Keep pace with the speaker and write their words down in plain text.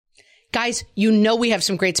Guys, you know we have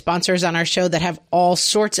some great sponsors on our show that have all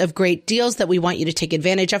sorts of great deals that we want you to take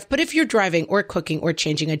advantage of. But if you're driving or cooking or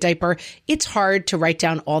changing a diaper, it's hard to write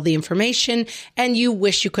down all the information and you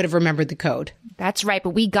wish you could have remembered the code. That's right, but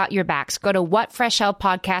we got your backs. Go to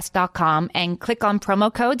whatfreshhellpodcast.com and click on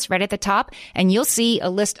promo codes right at the top, and you'll see a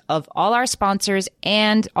list of all our sponsors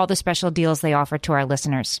and all the special deals they offer to our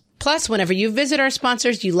listeners. Plus, whenever you visit our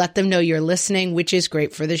sponsors, you let them know you're listening, which is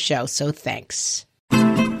great for the show. So thanks.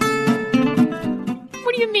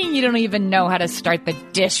 What do you mean you don't even know how to start the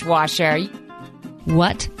dishwasher?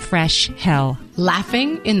 What fresh hell?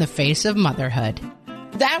 Laughing in the face of motherhood.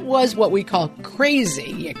 That was what we call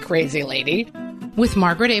crazy, you crazy lady. With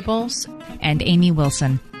Margaret Abels and Amy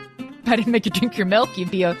Wilson. If I didn't make you drink your milk,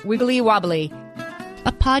 you'd be a wiggly wobbly.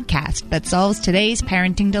 A podcast that solves today's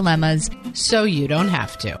parenting dilemmas so you don't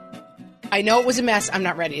have to. I know it was a mess. I'm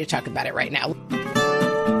not ready to talk about it right now.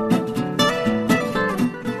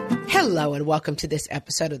 Hello and welcome to this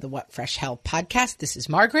episode of the What Fresh Hell podcast. This is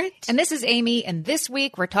Margaret. And this is Amy. And this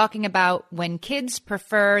week we're talking about when kids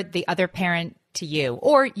prefer the other parent to you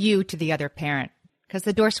or you to the other parent, because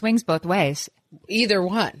the door swings both ways. Either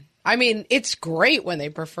one. I mean, it's great when they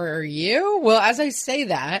prefer you. Well, as I say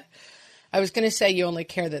that, I was going to say you only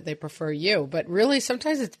care that they prefer you, but really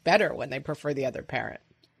sometimes it's better when they prefer the other parent.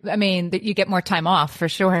 I mean, you get more time off for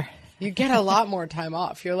sure. You get a lot more time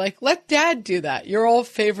off. You're like, let dad do that. Your old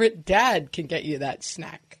favorite dad can get you that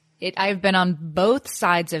snack. I've been on both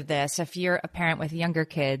sides of this. If you're a parent with younger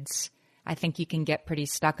kids, I think you can get pretty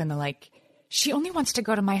stuck in the like, she only wants to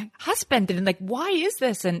go to my husband. And like, why is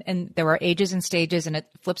this? And there are ages and stages and it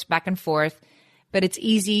flips back and forth. But it's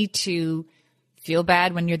easy to feel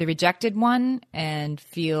bad when you're the rejected one and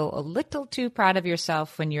feel a little too proud of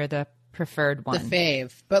yourself when you're the preferred one. The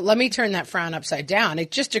fave. But let me turn that frown upside down.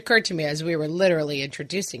 It just occurred to me as we were literally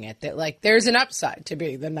introducing it that like there's an upside to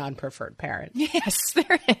being the non-preferred parent. Yes,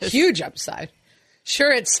 there is. Huge upside.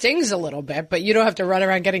 Sure, it stings a little bit, but you don't have to run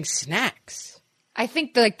around getting snacks. I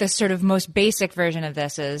think the sort of most basic version of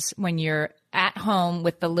this is when you're at home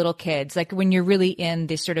with the little kids, like when you're really in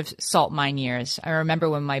the sort of salt mine years. I remember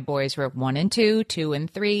when my boys were 1 and 2, 2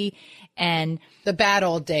 and 3, and the bad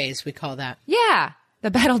old days, we call that. Yeah. The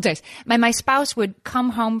bad old days. My spouse would come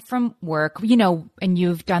home from work, you know, and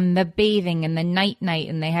you've done the bathing and the night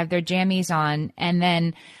and they have their jammies on. And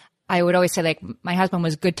then I would always say, like, my husband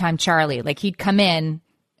was good time Charlie. Like, he'd come in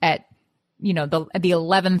at, you know, the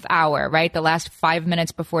 11th hour, right? The last 5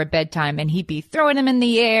 minutes before bedtime. And he'd be throwing him in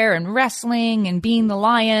the air and wrestling and being the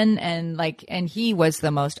lion. And he was the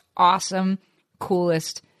most awesome,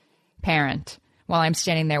 coolest parent while I'm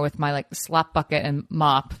standing there with my, like, slop bucket and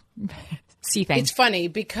mop. It's funny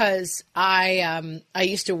because I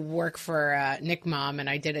used to work for Nick Mom and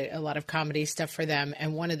I did a lot of comedy stuff for them.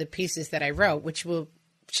 And one of the pieces that I wrote, which we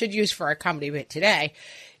should use for our comedy bit today,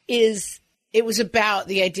 is it was about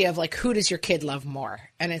the idea of like, who does your kid love more?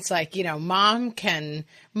 And it's like, you know, mom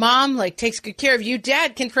like takes good care of you.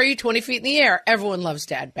 Dad can throw you 20 feet in the air. Everyone loves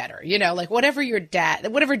dad better. You know, like whatever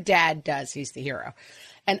dad does, he's the hero.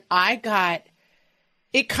 And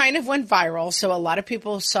it kind of went viral, so a lot of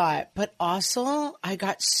people saw it, but also I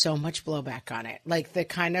got so much blowback on it. Like the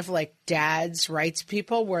kind of like dads' rights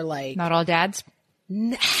people were like... Not all dads?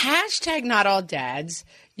 Hashtag not all dads.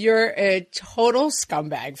 You're a total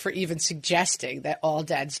scumbag for even suggesting that all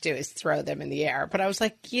dads do is throw them in the air. But I was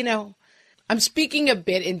like, you know, I'm speaking a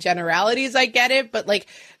bit in generalities, I get it, but like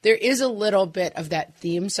there is a little bit of that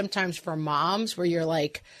theme sometimes for moms where you're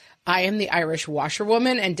like... I am the Irish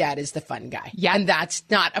washerwoman and dad is the fun guy. Yeah. And that's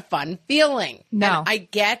not a fun feeling. No. And I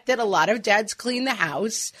get that a lot of dads clean the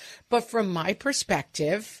house, but from my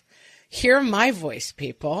perspective, hear my voice,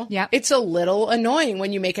 people. Yeah. It's a little annoying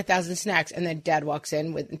when you make 1,000 snacks and then dad walks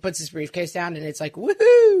in and puts his briefcase down and it's like,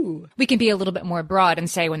 woohoo. We can be a little bit more broad and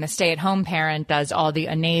say when the stay-at-home parent does all the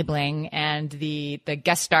enabling and the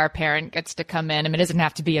guest star parent gets to come in. I mean, it doesn't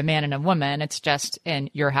have to be a man and a woman. It's just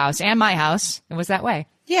in your house and my house. It was that way.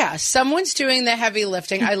 Yeah, someone's doing the heavy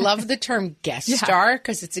lifting. I love the term guest star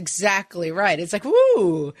because it's exactly right. It's like,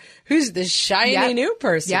 woo, who's the shiny new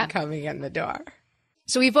person coming in the door?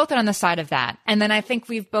 So we've both been on the side of that. And then I think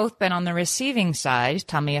we've both been on the receiving side,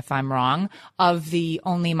 tell me if I'm wrong, of the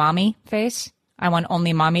only mommy face. I want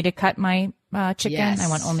only mommy to cut my chicken. Yes. I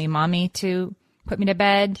want only mommy to put me to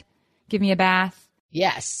bed, give me a bath.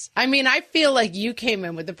 Yes. I mean, I feel like you came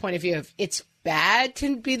in with the point of view of it's bad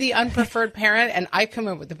to be the unpreferred parent, and I come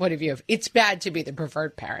in with the point of view of it's bad to be the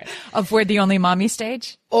preferred parent. Of where the only mommy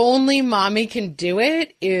stage? Only mommy can do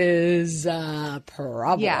it is a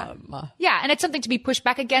problem. Yeah, and it's something to be pushed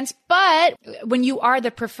back against. But when you are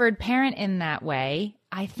the preferred parent in that way,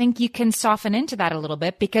 I think you can soften into that a little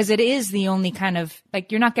bit because it is the only kind of,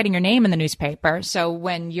 like, you're not getting your name in the newspaper. So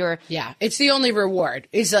when you're... Yeah, it's the only reward.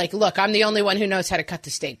 It's like, look, I'm the only one who knows how to cut the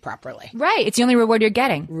steak properly. Right. It's the only reward you're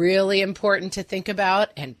getting. Really important to think about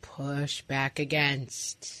and push back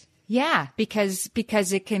against. Yeah, because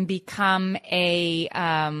it can become it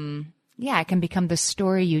can become the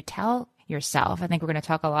story you tell yourself. I think we're going to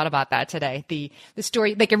talk a lot about that today. The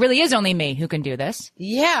story, like, it really is only me who can do this.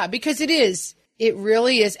 Yeah, because it is. It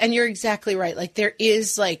really is. And you're exactly right. Like, there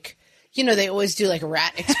is, like, you know, they always do like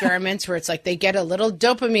rat experiments where it's like they get a little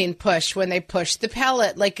dopamine push when they push the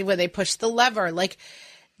pellet, like when they push the lever. Like,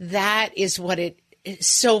 that is what it is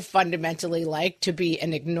so fundamentally like to be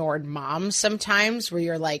an ignored mom sometimes, where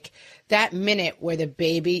you're like, that minute where the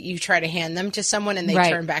baby, you try to hand them to someone and they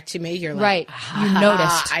turn back to me, you're like, you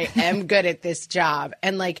noticed. I am good at this job.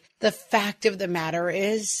 And like, the fact of the matter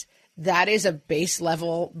is, that is a base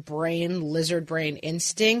level brain, lizard brain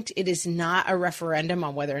instinct. It is not a referendum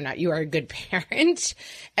on whether or not you are a good parent.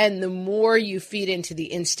 And the more you feed into the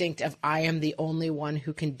instinct of, I am the only one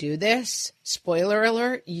who can do this, spoiler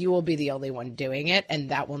alert, you will be the only one doing it. And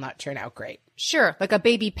that will not turn out great. Sure. Like a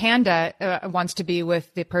baby panda wants to be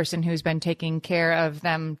with the person who's been taking care of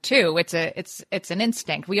them too. It's an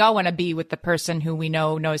instinct. We all want to be with the person who we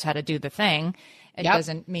know knows how to do the thing. It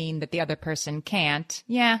doesn't mean that the other person can't.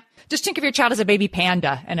 Yeah. Just think of your child as a baby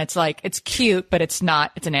panda, and it's like, it's cute, but it's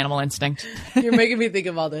not. It's an animal instinct. You're making me think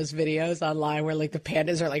of all those videos online where like the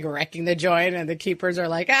pandas are like wrecking the joint and the keepers are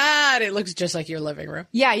like, and it looks just like your living room.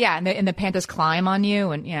 Yeah, yeah. And the pandas climb on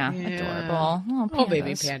you, and adorable. Oh,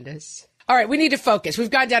 baby pandas. All right, we need to focus.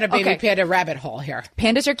 We've gone down a baby panda rabbit hole here.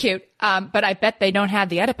 Pandas are cute, but I bet they don't have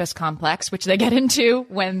the Oedipus Complex, which they get into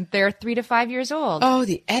when they're 3 to 5 years old. Oh,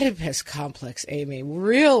 the Oedipus Complex, Amy.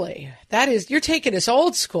 Really? You're taking us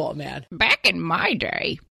old school, man. Back in my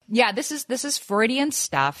day. Yeah, this is Freudian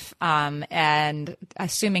stuff, and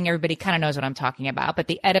assuming everybody kind of knows what I'm talking about. But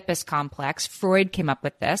the Oedipus Complex, Freud came up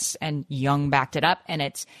with this, and Jung backed it up, and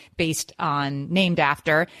it's named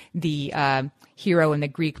after the hero in the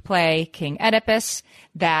Greek play, King Oedipus,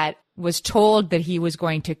 that was told that he was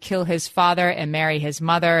going to kill his father and marry his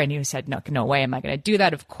mother. And he said, no way am I going to do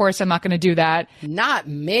that. Of course I'm not going to do that. Not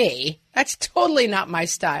me. That's totally not my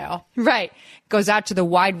style. Right. Goes out to the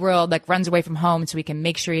wide world, like runs away from home so he can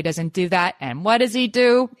make sure he doesn't do that. And what does he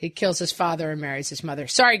do? He kills his father and marries his mother.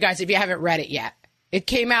 Sorry, guys, if you haven't read it yet. It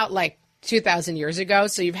came out like 2,000 years ago,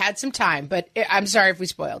 so you've had some time, but I'm sorry if we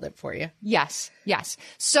spoiled it for you. Yes.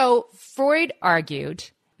 So Freud argued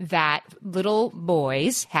that little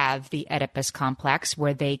boys have the Oedipus complex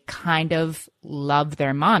where they kind of love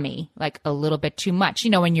their mommy, like a little bit too much.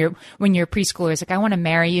 You know, when you're preschoolers, like, I want to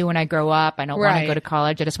marry you when I grow up. I don't want to go to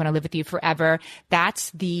college. I just want to live with you forever.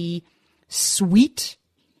 That's the sweet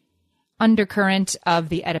undercurrent of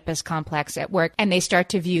the Oedipus complex at work. And they start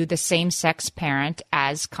to view the same-sex parent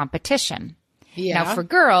as competition. Yeah. Now, for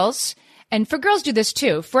girls do this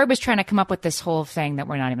too. Freud was trying to come up with this whole thing that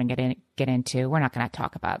we're not even going to get into. We're not going to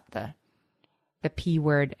talk about the P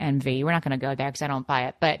word envy. We're not going to go there because I don't buy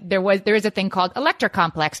it. But there is a thing called Electra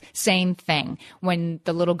complex. Same thing. When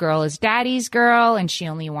the little girl is daddy's girl and she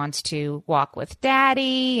only wants to walk with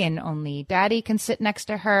daddy and only daddy can sit next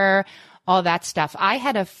to her, all that stuff. I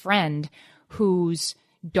had a friend whose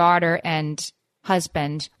daughter and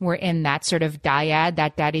husband were in that sort of dyad,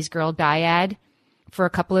 that daddy's girl dyad, for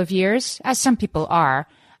a couple of years, as some people are.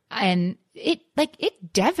 And it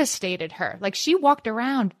devastated her. Like, she walked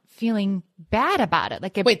around feeling bad about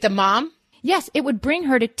it. Wait, the mom? Yes, it would bring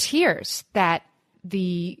her to tears that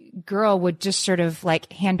the girl would just sort of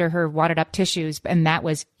like hand her wadded up tissues, and that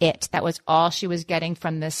was it. That was all she was getting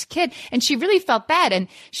from this kid. And she really felt bad. And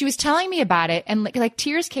she was telling me about it, and like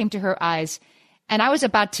tears came to her eyes. And I was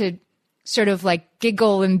about to sort of like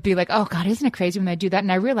giggle and be like, oh God, isn't it crazy when they do that?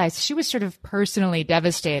 And I realized she was sort of personally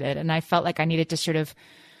devastated. And I felt like I needed to sort of,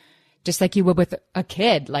 just like you would with a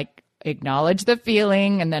kid, like acknowledge the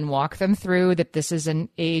feeling and then walk them through that this is an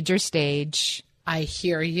age or stage. I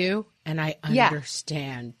hear you and I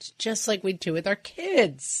understand, just like we do with our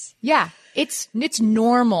kids. Yeah. It's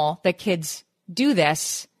normal that kids do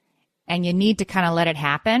this, and you need to kind of let it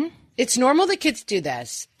happen. It's normal that kids do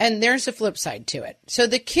this, and there's a flip side to it. So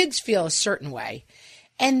the kids feel a certain way,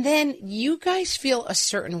 and then you guys feel a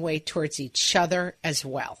certain way towards each other as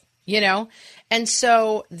well, you know? And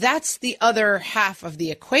so that's the other half of the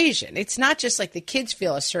equation. It's not just like the kids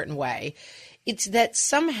feel a certain way. It's that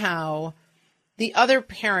somehow the other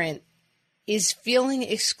parent is feeling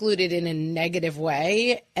excluded in a negative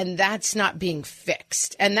way, and that's not being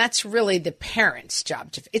fixed. And that's really the parent's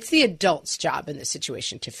job. It's the adult's job in this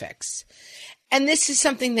situation to fix. And this is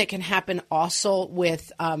something that can happen also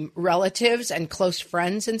with relatives and close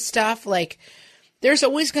friends and stuff. Like, there's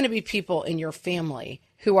always going to be people in your family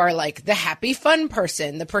who are like the happy, fun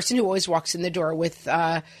person, the person who always walks in the door with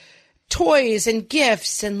toys and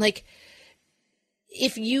gifts. And like,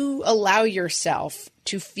 if you allow yourself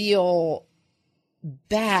to feel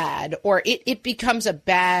bad, or it becomes a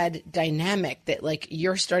bad dynamic that like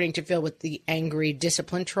you're starting to feel with the angry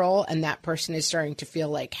discipline troll and that person is starting to feel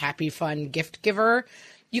like happy, fun gift giver,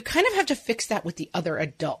 you kind of have to fix that with the other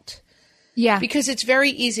adult. Yeah. Because it's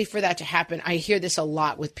very easy for that to happen. I hear this a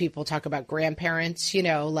lot with people talk about grandparents, you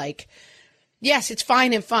know, like, yes, it's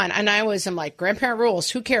fine and fun. And I always am like, grandparent rules,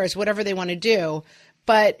 who cares, whatever they want to do.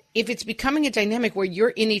 But if it's becoming a dynamic where you're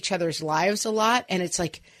in each other's lives a lot and it's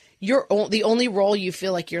like, the only role you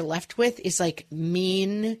feel like you're left with is like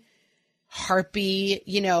mean, harpy,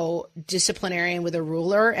 you know, disciplinarian with a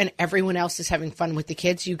ruler, and everyone else is having fun with the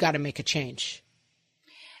kids, you got to make a change.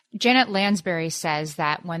 Janet Lansbury says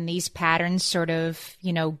that when these patterns sort of,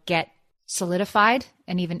 you know, get solidified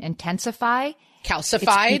and even intensify,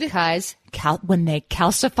 calcified, it's because when they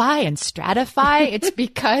calcify and stratify, it's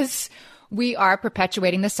because we are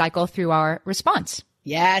perpetuating the cycle through our response.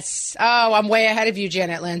 Yes. Oh, I'm way ahead of you,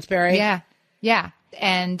 Janet Lansbury. Yeah. Yeah.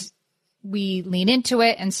 And we lean into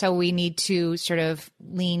it. And so we need to sort of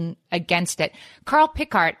lean against it. Carl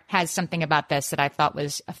Pickhardt has something about this that I thought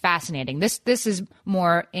was fascinating. This is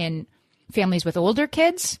more in families with older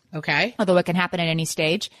kids. Okay. Although it can happen at any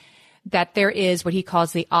stage, that there is what he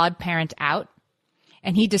calls the odd parent out.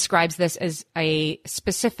 And he describes this as a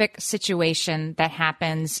specific situation that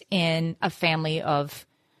happens in a family of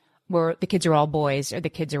where the kids are all boys or the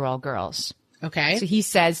kids are all girls. Okay. So he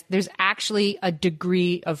says there's actually a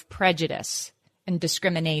degree of prejudice and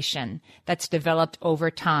discrimination that's developed over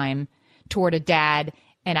time toward a dad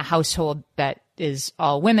in a household that is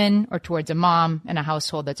all women, or towards a mom in a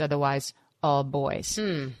household that's otherwise all boys.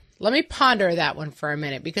 Let me ponder that one for a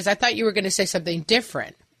minute, because I thought you were going to say something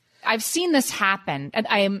different. I've seen this happen.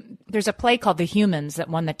 And there's a play called The Humans that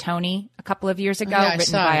won the Tony a couple of years ago,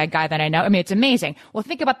 written by a guy that I know. I mean, it's amazing. Well,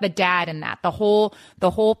 think about the dad in that. The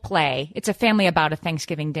whole play, it's a family about a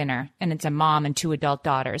Thanksgiving dinner, and it's a mom and two adult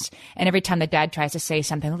daughters. And every time the dad tries to say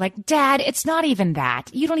something, they're like, Dad, it's not even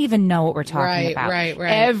that. You don't even know what we're talking about. Right.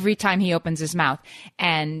 Every time he opens his mouth.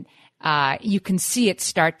 And you can see it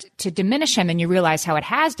start to diminish him, and you realize how it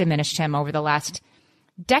has diminished him over the last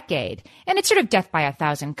decade. And it's sort of death by a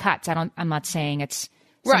thousand cuts. I'm not saying it's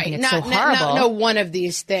something that's so horrible. No one of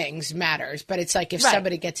these things matters, but it's like if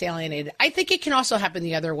somebody gets alienated. I think it can also happen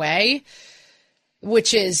the other way,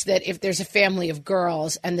 which is that if there's a family of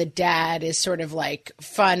girls and the dad is sort of like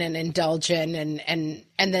fun and indulgent and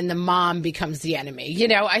then the mom becomes the enemy. You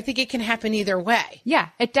know, I think it can happen either way. Yeah,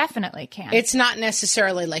 it definitely can. It's not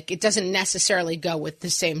necessarily like, it doesn't necessarily go with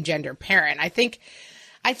the same gender parent. I think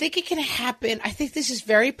it can happen. I think this is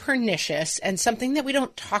very pernicious, and something that we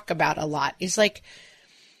don't talk about a lot is like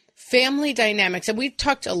family dynamics. And we've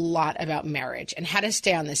talked a lot about marriage and how to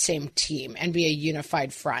stay on the same team and be a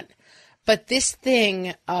unified front. But this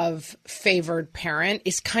thing of favored parent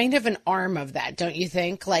is kind of an arm of that, don't you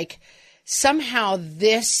think? Like somehow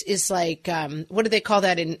this is like, what do they call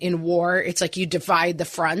that in war? It's like you divide the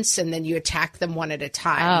fronts and then you attack them one at a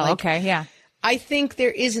time. Oh, okay. Yeah. I think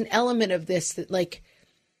there is an element of this that like,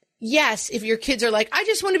 yes, if your kids are like, I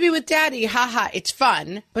just want to be with daddy, haha, it's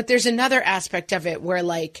fun. But there's another aspect of it where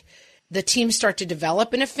like the teams start to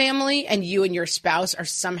develop in a family and you and your spouse are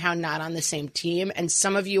somehow not on the same team. And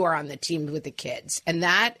some of you are on the team with the kids. And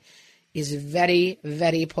that is very,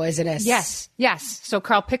 very poisonous. Yes. So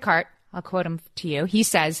Carl Pickhardt, I'll quote him to you. He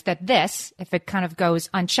says that this, if it kind of goes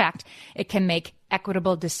unchecked, it can make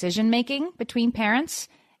equitable decision-making between parents,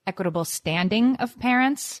 equitable standing of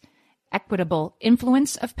parents, equitable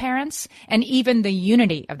influence of parents, and even the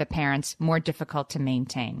unity of the parents more difficult to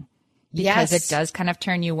maintain. Because it does kind of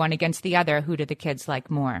turn you one against the other. Who do the kids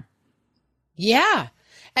like more? Yeah.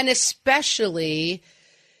 And especially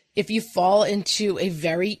if you fall into a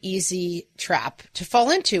very easy trap to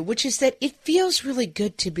fall into, which is that it feels really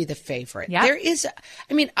good to be the favorite. Yep. There is,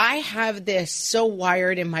 I mean, I have this so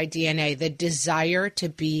wired in my DNA, the desire to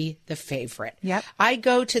be the favorite. Yep. I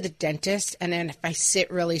go to the dentist and then if I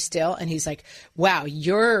sit really still and he's like, wow,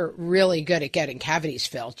 you're really good at getting cavities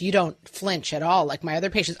filled. You don't flinch at all like my other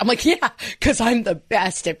patients. I'm like, yeah, because I'm the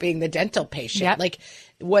best at being the dental patient. Yep. Like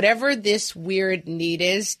whatever this weird need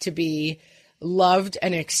is to be loved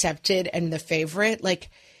and accepted and the favorite,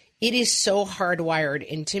 like it is so hardwired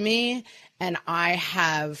into me, and I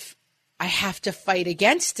have to fight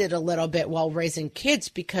against it a little bit while raising kids,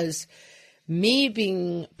 because me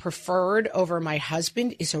being preferred over my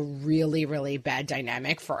husband is a really, really bad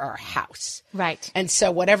dynamic for our house. Right. And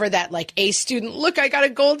so whatever that like A student, look, I got a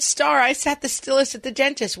gold star. I sat the stillest at the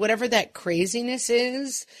dentist, whatever that craziness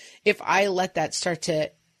is, if I let that start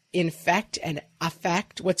to infect and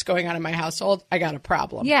affect what's going on in my household, I got a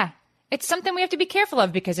problem. Yeah. It's something we have to be careful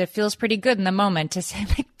of because it feels pretty good in the moment to say,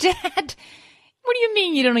 like, Dad, what do you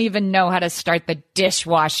mean you don't even know how to start the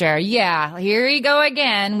dishwasher? Yeah, here you go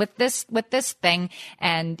again with this thing.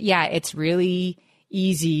 And yeah, it's really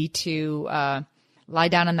easy to lie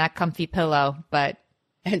down on that comfy pillow,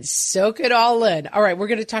 and soak it all in. All right, we're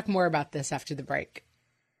going to talk more about this after the break.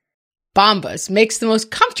 Bombas makes the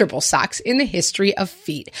most comfortable socks in the history of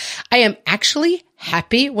feet. I am actually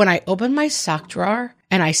happy when I open my sock drawer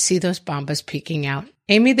and I see those Bombas peeking out.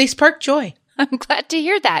 Amy, they spark joy. I'm glad to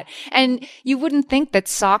hear that. And you wouldn't think that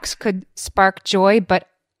socks could spark joy, but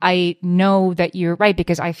I know that you're right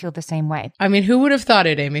because I feel the same way. I mean, who would have thought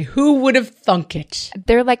it, Amy? Who would have thunk it?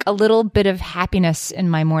 They're like a little bit of happiness in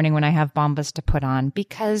my morning when I have Bombas to put on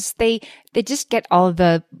because they just get all of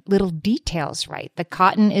the little details right. The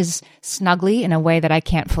cotton is snuggly in a way that I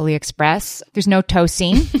can't fully express. There's no toe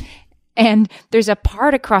seam. And there's a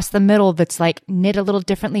part across the middle that's like knit a little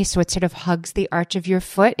differently, so it sort of hugs the arch of your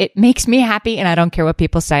foot. It makes me happy, and I don't care what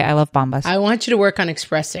people say. I love Bombas. I want you to work on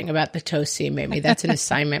expressing about the toe seam, Amy. That's an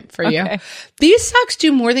assignment for you. These socks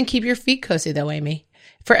do more than keep your feet cozy, though, Amy.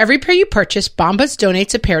 For every pair you purchase, Bombas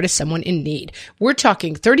donates a pair to someone in need. We're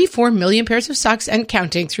talking 34 million pairs of socks and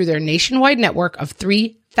counting through their nationwide network of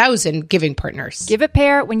 3,000 giving partners. Give a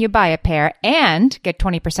pair when you buy a pair and get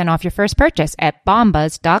 20% off your first purchase at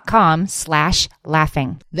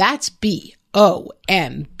bombas.com/laughing. That's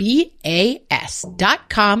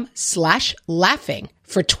BOMBAS.com/laughing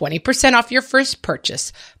for 20% off your first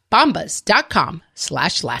purchase.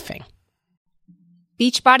 Bombas.com/laughing.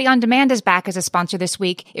 Beachbody On Demand is back as a sponsor this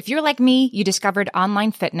week. If you're like me, you discovered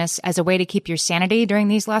online fitness as a way to keep your sanity during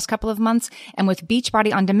these last couple of months. And with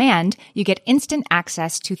Beachbody On Demand, you get instant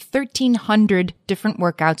access to 1,300 different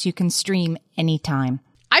workouts you can stream anytime.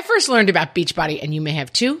 I first learned about Beachbody, and you may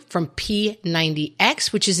have too, from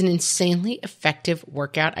P90X, which is an insanely effective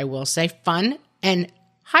workout, I will say, fun and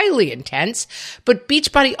highly intense. But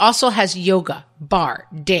Beachbody also has yoga, bar,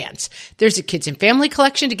 dance. There's a kids and family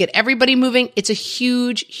collection to get everybody moving. It's a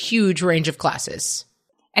huge, huge range of classes.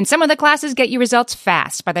 And some of the classes get you results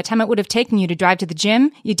fast. By the time it would have taken you to drive to the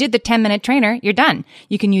gym, you did the 10-minute trainer, you're done.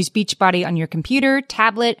 You can use Beachbody on your computer,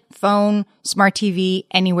 tablet, phone, smart TV,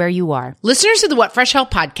 anywhere you are. Listeners of the What Fresh Hell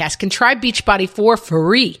podcast can try Beachbody for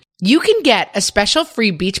free. You can get a special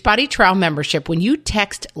free Beachbody trial membership when you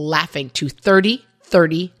text LAUGHING to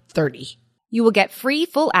 303030. You will get free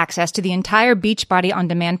full access to the entire Beachbody On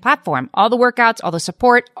Demand platform. All the workouts, all the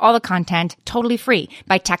support, all the content, totally free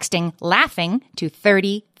by texting LAUGHING to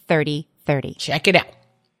 303030. Check it out.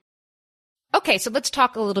 Okay, so let's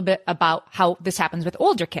talk a little bit about how this happens with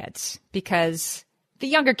older kids, because the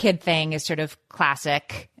younger kid thing is sort of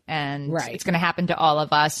classic and It's going to happen to all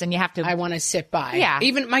of us, and you have to... I want to sit by. Yeah.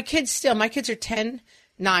 Even my kids are 10,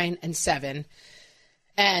 9, and 7.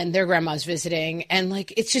 And their grandma's visiting, and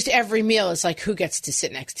like it's just every meal is like who gets to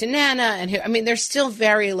sit next to Nana, and who, I mean, they're still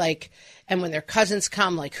very like, and when their cousins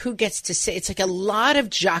come, like who gets to sit. It's like a lot of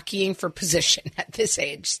jockeying for position at this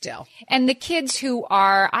age still. And the kids who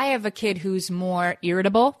are, I have a kid who's more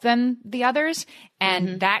irritable than the others,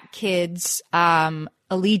 and that kid's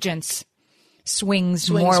allegiance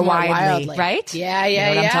swings more wildly, right? Yeah, you know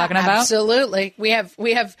what I'm talking about? Absolutely. We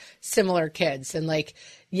have similar kids, and like.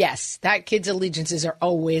 Yes, that kid's allegiances are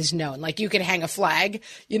always known. Like you could hang a flag,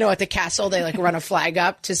 at the castle, they like run a flag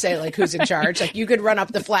up to say like who's in charge. Like you could run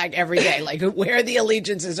up the flag every day, like where the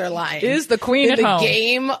allegiances are lying. Is the queen at home? The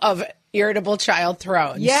game of irritable child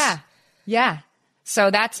thrones. Yeah. Yeah.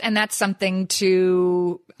 So that's something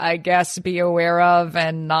to, I guess, be aware of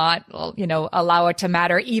and not, allow it to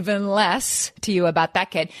matter even less to you about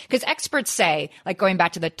that kid. Because experts say, like going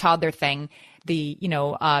back to the toddler thing,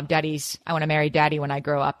 daddy's, I want to marry daddy when I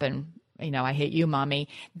grow up and, I hate you, mommy,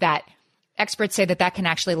 that experts say that can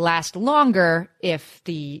actually last longer if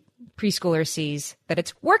the preschooler sees that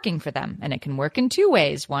it's working for them. And it can work in two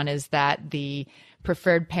ways. One is that the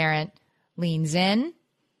preferred parent leans in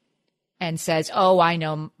and says, oh, I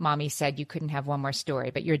know mommy said you couldn't have one more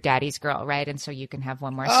story, but you're daddy's girl, right? And so you can have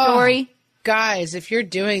one more story. Guys, if you're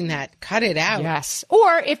doing that, cut it out. Yes.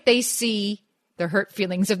 Or if they see the hurt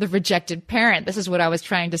feelings of the rejected parent. This is what I was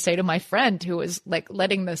trying to say to my friend who was like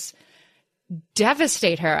letting this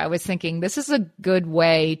devastate her. I was thinking this is a good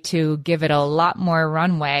way to give it a lot more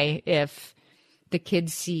runway if the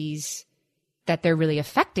kid sees that they're really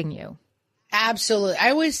affecting you. Absolutely. I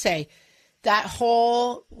always say that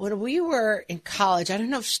whole, when we were in college, I don't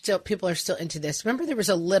know if still people are still into this. Remember there was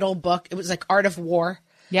a little book, it was like Art of War.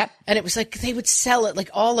 Yep. And it was like, they would sell it, like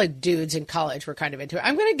all like dudes in college were kind of into it.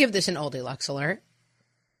 I'm going to give this an oldie Lux alert.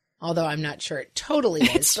 Although I'm not sure it totally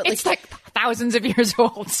is. But it's like thousands of years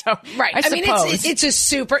old. So right. I mean,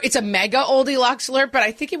 it's a mega oldie Lux alert, but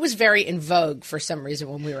I think it was very in vogue for some reason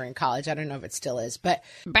when we were in college. I don't know if it still is, but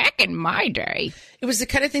back in my day, it was the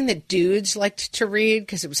kind of thing that dudes liked to read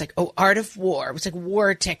because it was like, oh, Art of War. It was like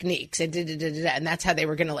war techniques and and that's how they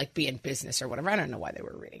were going to like be in business or whatever. I don't know why they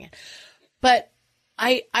were reading it, but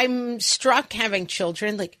I'm struck having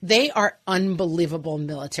children, like they are unbelievable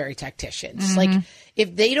military tacticians. Mm-hmm. Like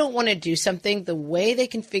if they don't want to do something, the way they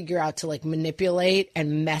can figure out to like manipulate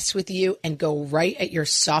and mess with you and go right at your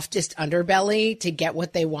softest underbelly to get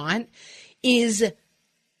what they want is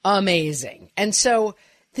amazing. And so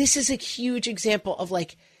this is a huge example of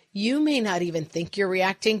like, you may not even think you're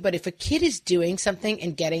reacting, but if a kid is doing something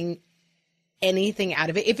and getting anything out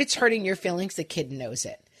of it, if it's hurting your feelings, the kid knows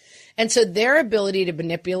it. And so their ability to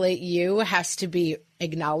manipulate you has to be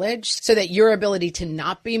acknowledged so that your ability to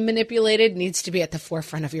not be manipulated needs to be at the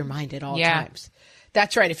forefront of your mind at all times.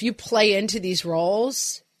 That's right. If you play into these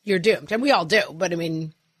roles, you're doomed. And we all do. But I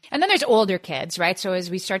mean. And then there's older kids, right? So as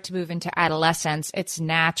we start to move into adolescence, it's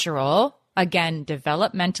natural, again,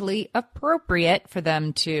 developmentally appropriate for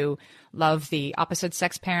them to love the opposite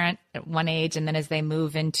sex parent at one age. And then as they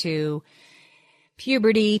move into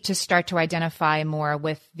puberty, to start to identify more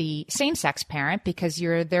with the same-sex parent because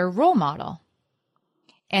you're their role model.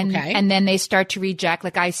 And then they start to reject,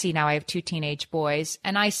 like I see now, I have 2 teenage boys,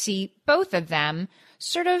 and I see both of them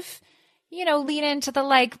sort of, lean into the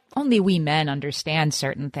like, only we men understand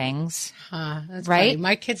certain things. That's right? Funny.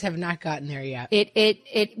 My kids have not gotten there yet.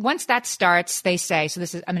 It once that starts, they say, so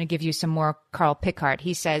this is, I'm going to give you some more Carl Pickhardt.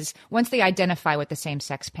 He says, once they identify with the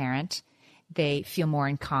same-sex parent, they feel more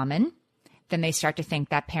in common. Then they start to think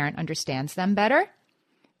that parent understands them better.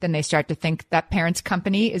 Then they start to think that parent's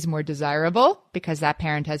company is more desirable because that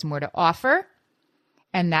parent has more to offer.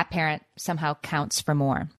 And that parent somehow counts for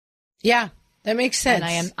more. Yeah, that makes sense.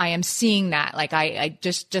 And I am seeing that. Like I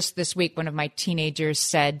just this week, one of my teenagers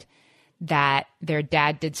said that their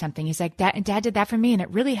dad did something. He's like, Dad did that for me and it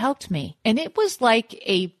really helped me. And it was like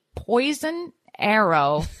a poison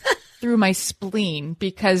arrow through my spleen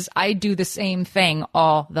because I do the same thing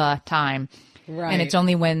all the time. Right. And it's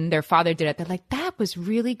only when their father did it, they're like, that was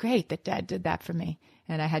really great that Dad did that for me.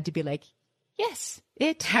 And I had to be like, yes,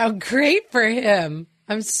 how great for him.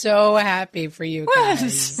 I'm so happy for you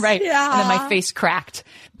guys. Right. Yeah. And then my face cracked.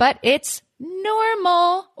 But it's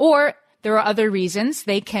normal. Or there are other reasons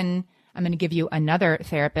I'm going to give you another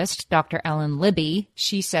therapist, Dr. Ellen Libby.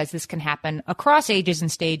 She says this can happen across ages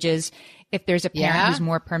and stages. If there's a parent who's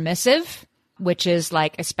more permissive, which is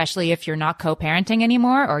like, especially if you're not co-parenting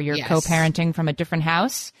anymore or you're co-parenting from a different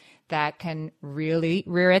house, that can really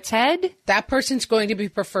rear its head. That person's going to be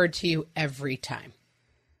preferred to you every time.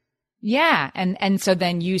 Yeah. And so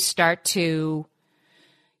then you start to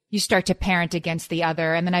parent against the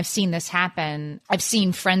other. And then I've seen this happen. I've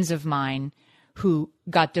seen friends of mine who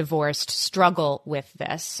got divorced struggle with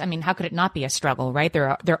this. I mean, how could it not be a struggle, right?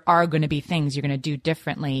 There are going to be things you're going to do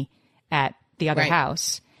differently at the other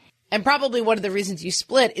house. And probably one of the reasons you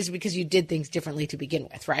split is because you did things differently to begin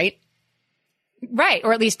with, right? Right.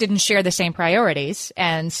 Or at least didn't share the same priorities.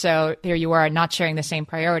 And so here you are not sharing the same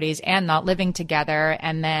priorities and not living together.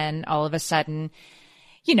 And then all of a sudden,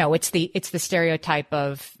 it's the stereotype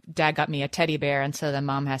of Dad got me a teddy bear. And so then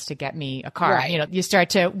Mom has to get me a car. Right. You start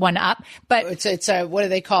to one up, but it's a, what do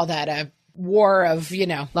they call that? A war of,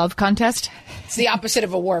 love contest. It's the opposite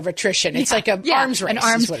of a war of attrition. It's like an arms race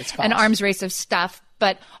is what it's called. An arms race of stuff.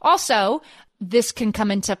 But also this can come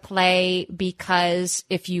into play because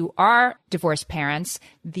if you are divorced parents,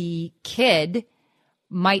 the kid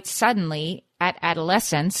might suddenly at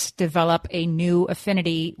adolescence develop a new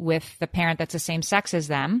affinity with the parent that's the same sex as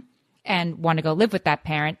them and want to go live with that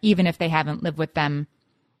parent, even if they haven't lived with them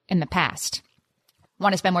in the past.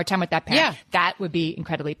 Want to spend more time with that parent. Yeah. That would be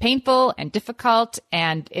incredibly painful and difficult.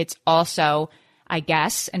 And it's also, I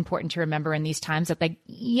guess, important to remember in these times that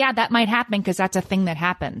that might happen because that's a thing that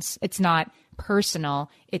happens. It's not personal.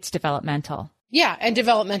 It's developmental. Yeah. And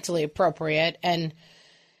developmentally appropriate. And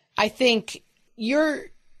I think your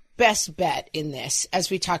best bet in this, as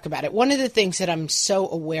we talk about it, one of the things that I'm so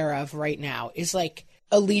aware of right now is like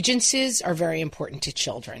allegiances are very important to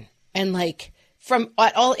children. And like, from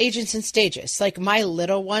at all ages and stages, like my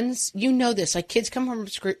little ones, this, like kids come from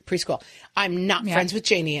preschool. I'm not friends with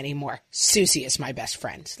Janie anymore. Susie is my best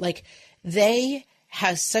friend. Like they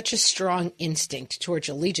have such a strong instinct towards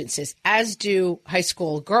allegiances, as do high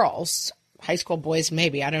school girls, high school boys?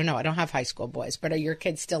 Maybe. I don't know. I don't have high school boys. But are your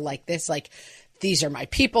kids still like this? Like, these are my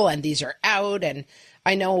people and these are out. And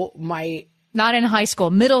I know not in high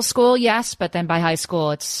school. Middle school, yes. But then by high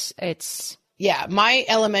school, it's. Yeah. My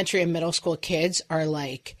elementary and middle school kids are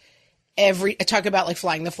like talk about like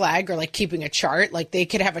flying the flag or like keeping a chart. Like they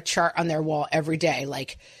could have a chart on their wall every day.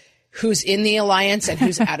 Like who's in the alliance and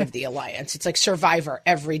who's out of the alliance. It's like Survivor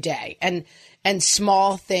every day. And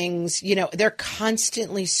small things, you know, they're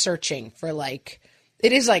constantly searching for like,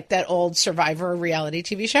 it is like that old Survivor reality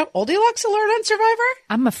TV show. Oldilocks alert on Survivor?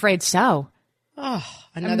 I'm afraid so. Oh,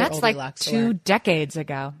 another that's Oldilocks like 2 decades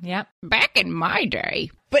ago. Yep. Back in my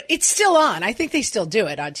day. But it's still on. I think they still do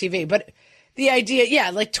it on TV. But the idea, yeah,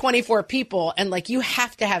 like 24 people and like you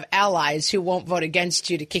have to have allies who won't vote against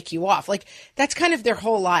you to kick you off. Like that's kind of their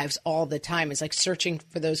whole lives all the time is like searching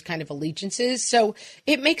for those kind of allegiances. So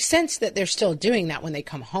it makes sense that they're still doing that when they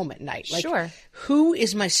come home at night. Like, sure. Who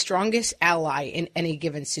is my strongest ally in any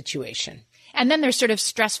given situation? And then there's sort of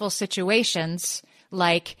stressful situations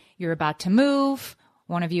like you're about to move.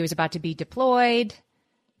 One of you is about to be deployed.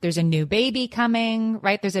 There's a new baby coming,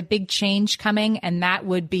 right? There's a big change coming. And that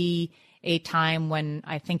would be a time when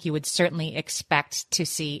I think you would certainly expect to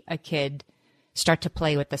see a kid start to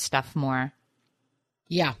play with the stuff more.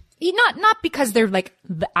 Yeah. Not because they're like,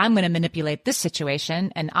 I'm going to manipulate this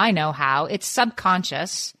situation and I know how. It's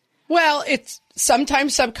subconscious. Well, it's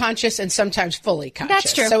sometimes subconscious and sometimes fully conscious.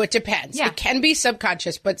 That's true. So it depends. Yeah. It can be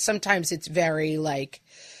subconscious, but sometimes it's very like,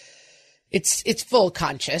 it's full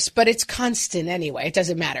conscious, but it's constant anyway. It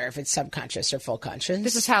doesn't matter if it's subconscious or full conscious.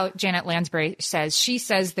 This is how Janet Lansbury says. She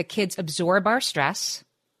says the kids absorb our stress.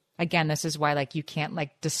 Again, this is why like you can't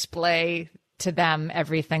like display to them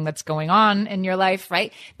everything that's going on in your life,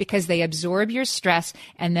 right? Because they absorb your stress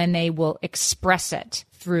and then they will express it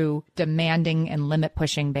through demanding and limit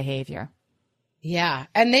pushing behavior. Yeah.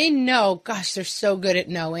 And they know, gosh, they're so good at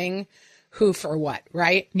knowing who for what,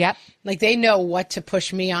 right? Yep. Like they know what to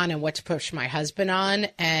push me on and what to push my husband on.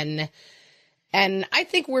 And I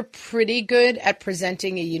think we're pretty good at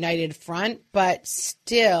presenting a united front, but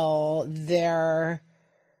still they're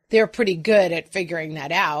pretty good at figuring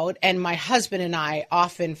that out. And my husband and I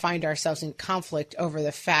often find ourselves in conflict over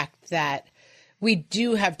the fact that we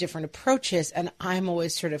do have different approaches. And I'm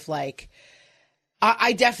always sort of like,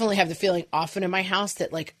 I definitely have the feeling often in my house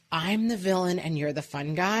that like I'm the villain and you're the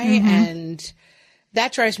fun guy. Mm-hmm. And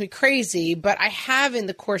that drives me crazy. But I have in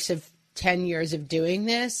the course of 10 years of doing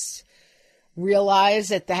this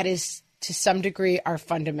realized that is to some degree our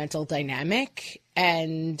fundamental dynamic.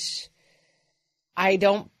 And I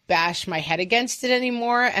don't bash my head against it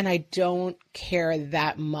anymore. And I don't care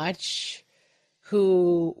that much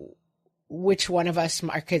which one of us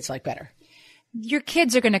our kids like better. Your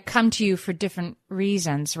kids are going to come to you for different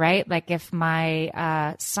reasons, right? Like if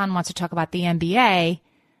my son wants to talk about the NBA,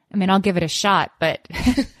 I mean, I'll give it a shot, but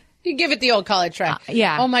you give it the old college try.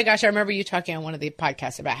 Yeah. Oh my gosh. I remember you talking on one of the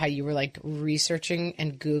podcasts about how you were like researching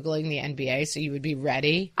and Googling the NBA so you would be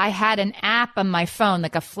ready. I had an app on my phone,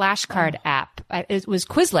 like a flashcard app. It was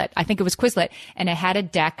Quizlet. I think it was Quizlet. And it had a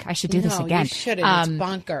deck. I should do this again. You shouldn't. It's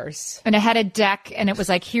bonkers. And it had a deck and it was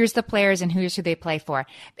like, here's the players and here's who they play for.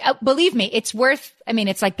 Believe me, it's worth, I mean,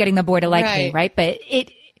 it's like getting the boy to like me, right? But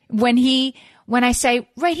when I say,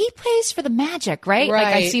 right, he plays for the Magic, right?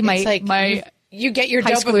 Like I see my you get your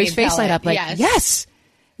high schooler's face light up like, yes.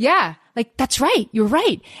 Yeah. Like, that's right. You're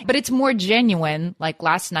right. But it's more genuine. Like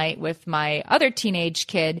last night with my other teenage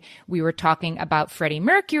kid, we were talking about Freddie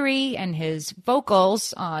Mercury and his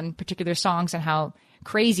vocals on particular songs and how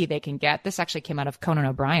crazy they can get. This actually came out of Conan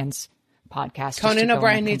O'Brien's podcast. Conan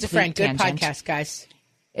O'Brien Needs a Friend. Good podcast, guys.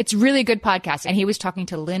 It's really good podcast. And he was talking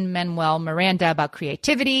to Lin-Manuel Miranda about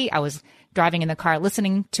creativity. I was driving in the car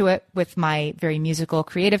listening to it with my very musical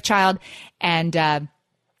creative child. And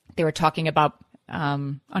they were talking about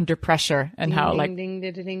Under Pressure and how like,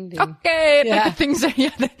 okay, yeah. Like the things are,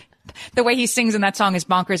 the way he sings in that song is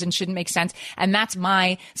bonkers and shouldn't make sense. And that's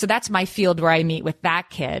my field where I meet with that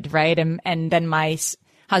kid, right? And then my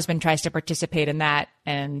husband tries to participate in that,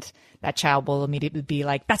 and that child will immediately be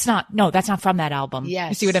like, that's not from that album.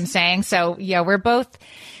 Yes. You see what I'm saying? So yeah, we're both,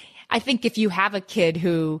 I think if you have a kid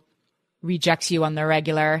who rejects you on the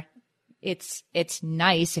regular, it's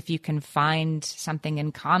nice if you can find something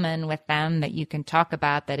in common with them that you can talk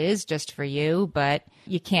about that is just for you, but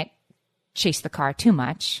you can't chase the car too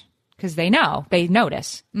much because they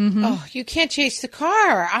notice. Mm-hmm. Oh, you can't chase the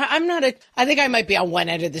car. I think I might be on one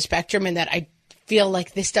end of the spectrum in that I feel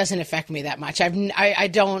like this doesn't affect me that much. I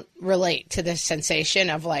don't relate to this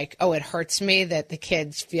sensation of like, oh, it hurts me that the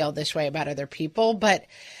kids feel this way about other people. But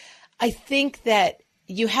I think that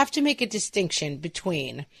you have to make a distinction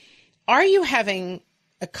between are you having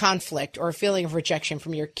a conflict or a feeling of rejection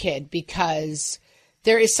from your kid because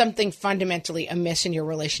there is something fundamentally amiss in your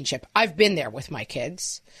relationship? I've been there with my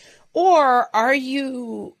kids. Or are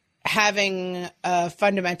you having a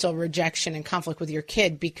fundamental rejection and conflict with your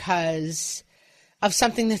kid because of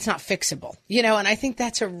something that's not fixable? You know, and I think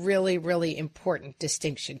that's a really, really important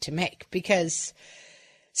distinction to make, because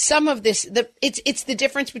some of this, it's the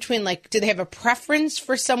difference between, like, do they have a preference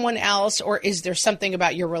for someone else, or is there something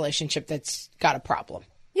about your relationship that's got a problem?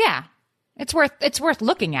 Yeah, it's worth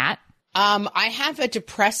looking at. I have a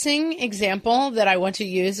depressing example that I want to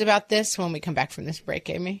use about this when we come back from this break,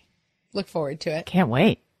 Amy. Look forward to it. Can't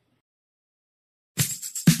wait.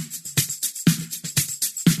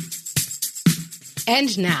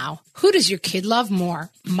 And now, who does your kid love more,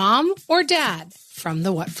 mom or dad? From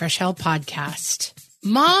the What Fresh Hell podcast.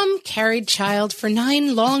 Mom carried child for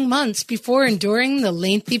 9 long months before enduring the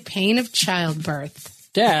lengthy pain of childbirth.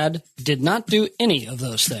 Dad did not do any of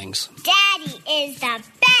those things. Daddy is the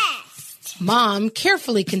best. Mom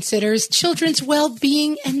carefully considers children's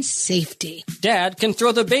well-being and safety. Dad can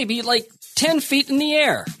throw the baby like 10 feet in the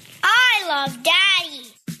air. I love Daddy.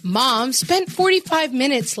 Mom spent 45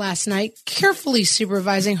 minutes last night carefully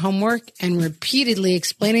supervising homework and repeatedly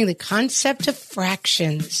explaining the concept of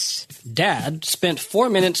fractions. Dad spent 4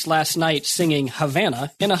 minutes last night singing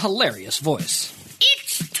Havana in a hilarious voice.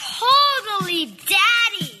 It's totally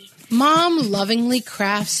Daddy. Mom lovingly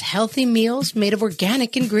crafts healthy meals made of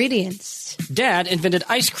organic ingredients. Dad invented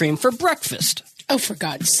ice cream for breakfast. Oh, for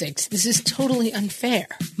God's sakes, this is totally unfair.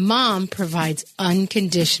 Mom provides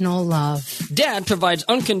unconditional love. Dad provides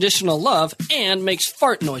unconditional love and makes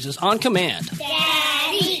fart noises on command.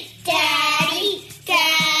 Daddy, Daddy,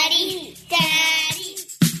 Daddy, Daddy.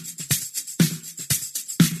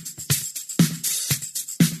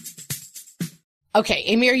 Okay,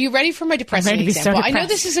 Amy, are you ready for my depressing example? So I know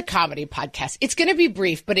this is a comedy podcast. It's going to be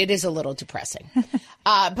brief, but it is a little depressing.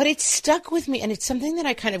 But it stuck with me, and it's something that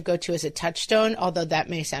I kind of go to as a touchstone, although that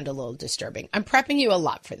may sound a little disturbing. I'm prepping you a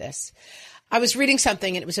lot for this. I was reading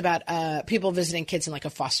something, and it was about people visiting kids in like a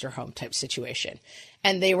foster home type situation.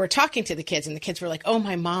 And they were talking to the kids, and the kids were like, oh,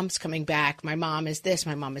 my mom's coming back. My mom is this.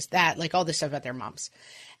 My mom is that. Like all this stuff about their moms.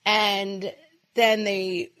 And then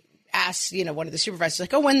they asked, you know, one of the supervisors,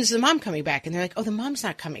 like, oh, when's the mom coming back? And they're like, oh, the mom's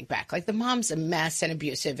not coming back. Like, the mom's a mess and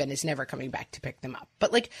abusive and is never coming back to pick them up.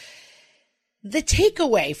 But, like, the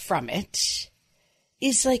takeaway from it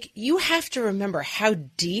is, like, you have to remember how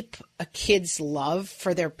deep a kid's love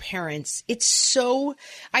for their parents. It's so,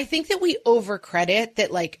 I think that we overcredit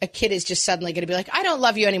that, like, a kid is just suddenly going to be like, I don't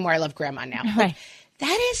love you anymore. I love grandma now. Right. Like,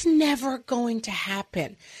 that is never going to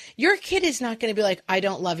happen. Your kid is not going to be like, I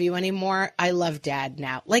don't love you anymore. I love dad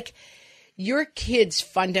now. Like, your kid's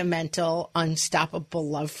fundamental, unstoppable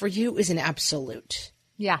love for you is an absolute.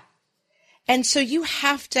 Yeah. And so you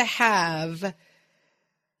have to have,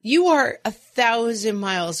 you are 1,000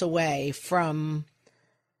 miles away from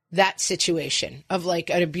that situation of like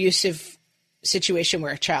an abusive situation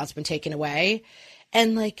where a child's been taken away.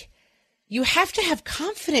 And like, you have to have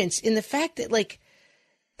confidence in the fact that like,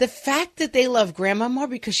 the fact that they love grandma more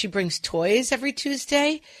because she brings toys every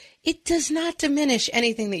Tuesday, it does not diminish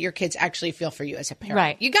anything that your kids actually feel for you as a parent.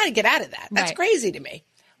 Right. You got to get out of that. That's crazy to me.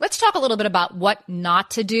 Let's talk a little bit about what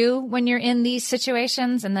not to do when you're in these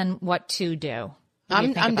situations and then what to do.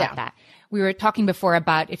 I'm down. That? We were talking before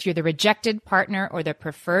about if you're the rejected partner or the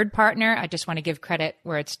preferred partner. I just want to give credit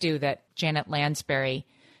where it's due that Janet Lansbury,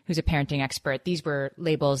 who's a parenting expert, these were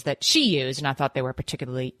labels that she used, and I thought they were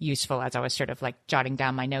particularly useful as I was sort of like jotting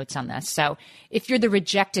down my notes on this. So if you're the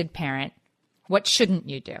rejected parent, what shouldn't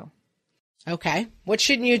you do? Okay. What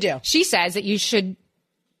shouldn't you do? She says that you should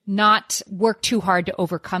not work too hard to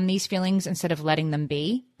overcome these feelings instead of letting them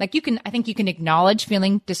be. Like I think you can acknowledge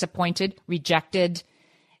feeling disappointed, rejected,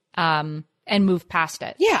 and move past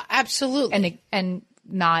it. Yeah, absolutely. And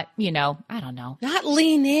not, you know, I don't know. Not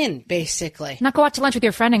lean in, basically. Not go out to lunch with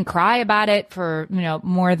your friend and cry about it for, you know,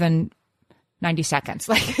 more than 90 seconds.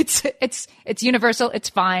 Like it's universal. It's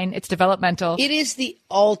fine. It's developmental. It is the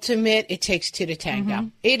ultimate, it takes two to tango. Mm-hmm.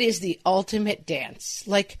 It is the ultimate dance.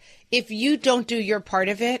 Like if you don't do your part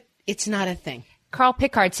of it, it's not a thing. Carl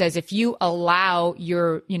Pickhardt says if you allow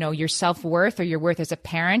your self-worth or your worth as a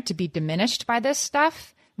parent to be diminished by this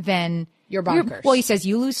stuff, then you're bonkers. Well, he says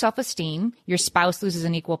you lose self-esteem, your spouse loses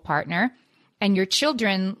an equal partner, and your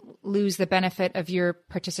children lose the benefit of your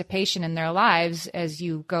participation in their lives as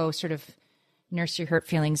you go sort of nurse your hurt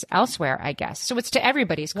feelings elsewhere, I guess. So it's to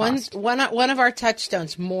everybody's cost. One of our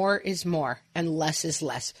touchstones, more is more and less is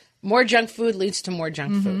less. More junk food leads to more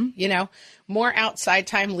junk food. You know, more outside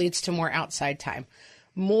time leads to more outside time.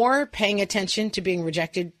 More paying attention to being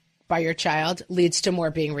rejected by your child leads to more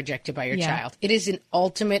being rejected by your child. It is an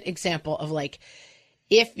ultimate example of like,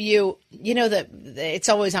 if it's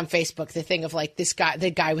always on Facebook, the thing of like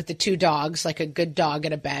the guy with the two dogs, like a good dog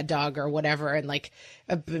and a bad dog or whatever. And like,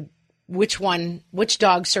 which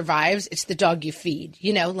dog survives? It's the dog you feed,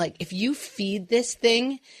 like if you feed this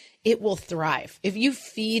thing, it will thrive. If you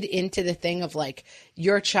feed into the thing of like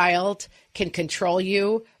your child can control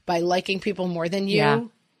you by liking people more than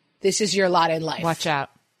you, this is your lot in life. Watch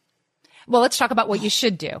out. Well, let's talk about what you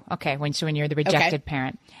should do. Okay. When you're the rejected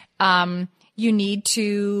parent, you need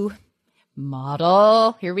to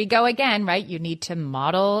model. Here we go again, right? You need to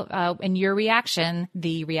model in your reaction,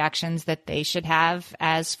 the reactions that they should have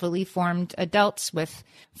as fully formed adults with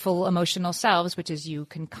full emotional selves, which is you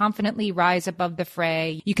can confidently rise above the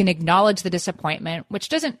fray. You can acknowledge the disappointment, which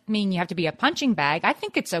doesn't mean you have to be a punching bag. I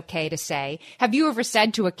think it's okay to say, have you ever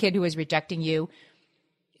said to a kid who is rejecting you,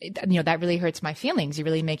 that really hurts my feelings. You're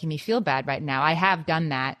really making me feel bad right now. I have done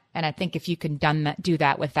that. And I think if you can do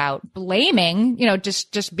that without blaming,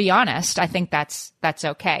 just be honest. I think that's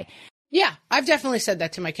okay. Yeah, I've definitely said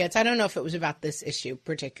that to my kids. I don't know if it was about this issue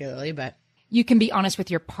particularly, but you can be honest with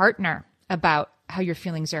your partner about how your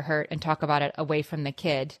feelings are hurt and talk about it away from the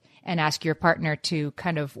kid and ask your partner to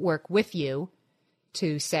kind of work with you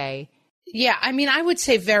to say. Yeah, I mean, I would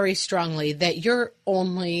say very strongly that your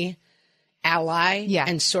only ally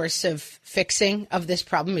and source of fixing of this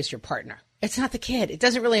problem is your partner. It's not the kid. It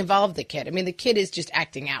doesn't really involve the kid. I mean, the kid is just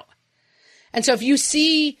acting out. And so if you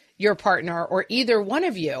see your partner or either one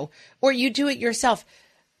of you, or you do it yourself,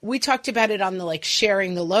 we talked about it on the like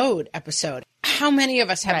sharing the load episode. How many of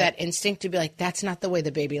us have that instinct to be like, that's not the way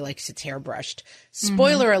the baby likes its hair brushed?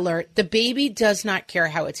 Spoiler alert, the baby does not care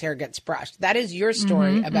how its hair gets brushed. That is your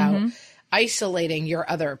story about isolating your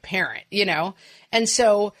other parent, And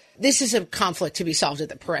so this is a conflict to be solved at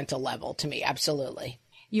the parental level to me. Absolutely.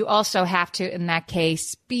 You also have to, in that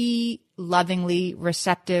case, be lovingly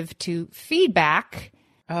receptive to feedback.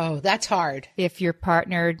 Oh, that's hard. If your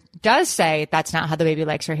partner does say that's not how the baby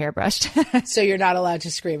likes her hair brushed. So you're not allowed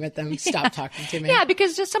to scream at them. Stop talking to me. Yeah,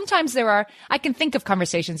 because just sometimes I can think of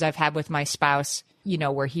conversations I've had with my spouse,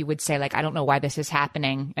 where he would say like, I don't know why this is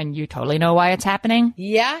happening. And you totally know why it's happening.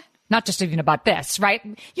 Yeah. Not just even about this, right?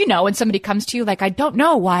 When somebody comes to you like, I don't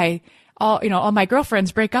know why all my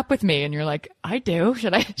girlfriends break up with me. And you're like, I do.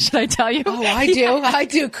 Should I tell you? Oh, I do. I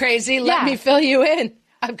do. Crazy. Let me fill you in.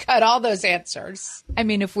 I've got all those answers. I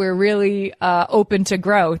mean, if we're really open to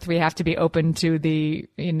growth, we have to be open to the,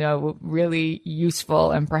 really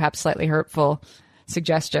useful and perhaps slightly hurtful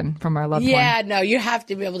suggestion from our loved one. Yeah, no, you have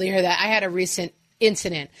to be able to hear that. I had a recent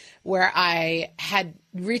incident where I had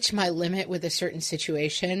reached my limit with a certain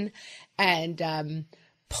situation and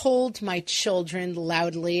pulled my children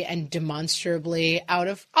loudly and demonstrably out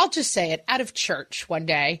of church one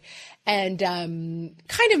day and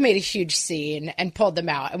kind of made a huge scene and pulled them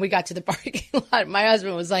out. And we got to the parking lot. My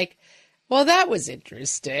husband was like, well, that was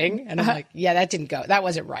interesting. And I'm like, yeah, that didn't go. That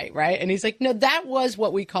wasn't right, right? And he's like, no, that was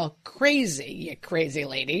what we call crazy, you crazy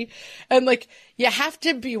lady. And like, you have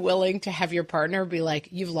to be willing to have your partner be like,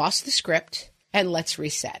 you've lost the script and let's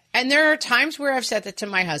reset. And there are times where I've said that to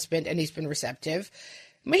my husband and he's been receptive.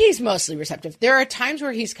 He's mostly receptive. There are times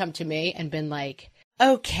where he's come to me and been like,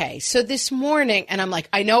 okay, so this morning, and I'm like,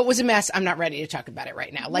 I know it was a mess. I'm not ready to talk about it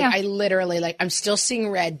right now. Like, I literally, I'm still seeing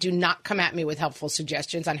red. Do not come at me with helpful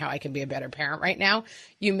suggestions on how I can be a better parent right now.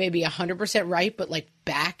 You may be 100% right, but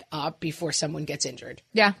back up before someone gets injured.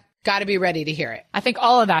 Yeah. Got to be ready to hear it. I think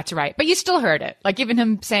all of that's right. But you still heard it. Like even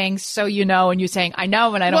him saying, so and you saying, I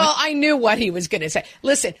know, and I don't. Well, I knew what he was going to say.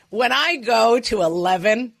 Listen, when I go to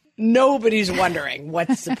 11, nobody's wondering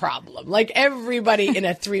what's the problem. Everybody in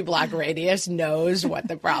a 3-block radius knows what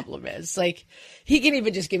the problem is. He can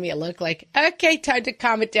even just give me a look like, okay, time to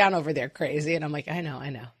calm it down over there, crazy. And I'm like, I know.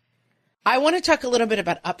 I want to talk a little bit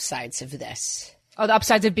about upsides of this. Oh, the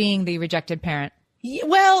upsides of being the rejected parent. Yeah,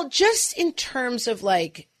 well, just in terms of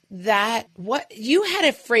that, what you had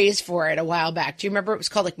a phrase for it a while back. Do you remember? It was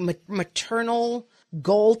called maternal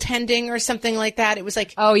goaltending or something like that. It was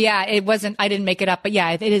oh yeah, it wasn't, I didn't make it up, but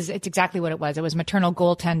yeah, it's exactly what it was. It was maternal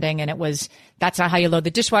goaltending, and it was, that's not how you load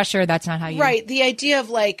the dishwasher. That's not how you. Right. The idea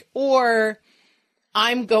of or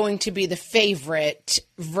I'm going to be the favorite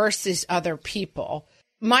versus other people.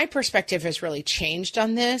 My perspective has really changed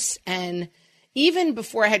on this. And even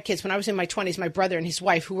before I had kids, when I was in my 20s, my brother and his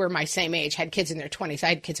wife, who were my same age, had kids in their 20s. I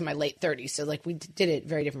had kids in my late 30s. So we did it at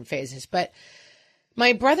very different phases. But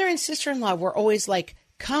my brother and sister-in-law were always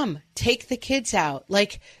come, take the kids out,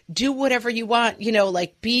 like do whatever you want,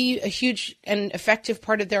 like be a huge and effective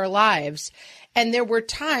part of their lives. And there were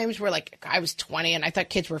times where like I was 20 and I thought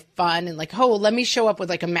kids were fun and like, oh, well, let me show up with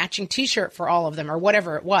like a matching t-shirt for all of them or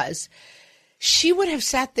whatever it was. She would have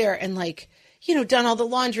sat there and like, done all the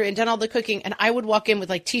laundry and done all the cooking. And I would walk in with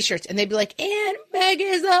like t-shirts and they'd be like, Aunt Meg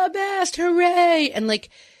is the best. Hooray. And like,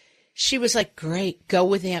 she was like, great, go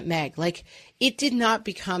with Aunt Meg. Like, it did not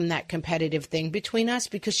become that competitive thing between us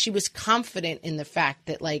because she was confident in the fact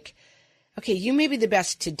that like, okay, you may be the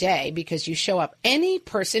best today because you show up. Any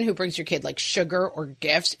person who brings your kid like sugar or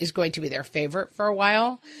gifts is going to be their favorite for a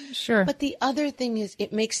while. Sure. But the other thing is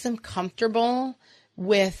it makes them comfortable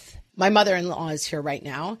with, my mother-in-law is here right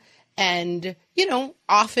now. And,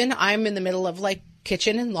 often I'm in the middle of like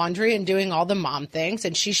kitchen and laundry and doing all the mom things.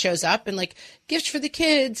 And she shows up and like gifts for the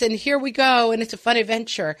kids and here we go. And it's a fun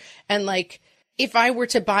adventure. And like, if I were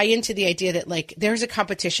to buy into the idea that like there's a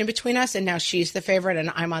competition between us and now she's the favorite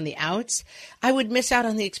and I'm on the outs, I would miss out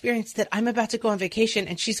on the experience that I'm about to go on vacation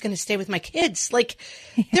and she's going to stay with my kids. Like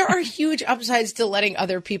there are huge upsides to letting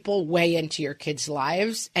other people weigh into your kids'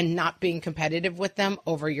 lives and not being competitive with them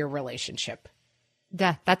over your relationship.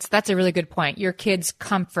 Yeah, that's a really good point. Your kids'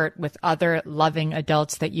 comfort with other loving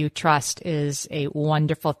adults that you trust is a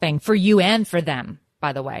wonderful thing for you and for them,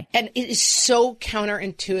 by the way. And it is so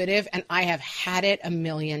counterintuitive, and I have had it a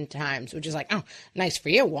million times, which is like, oh, nice for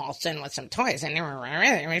you, Walton, with some toys. And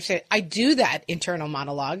I do that internal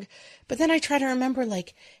monologue, but then I try to remember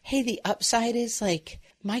like, hey, the upside is like,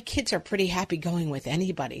 my kids are pretty happy going with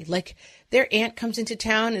anybody. Like their aunt comes into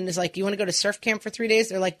town and is like, you want to go to surf camp for 3 days?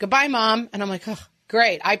 They're like, goodbye, Mom. And I'm like, oh,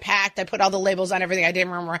 great. I packed. I put all the labels on everything. I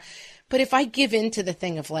didn't remember. But if I give in to the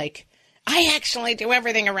thing of like, I actually do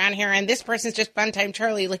everything around here and this person's just fun time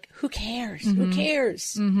Charlie, like, who cares? Mm-hmm. Who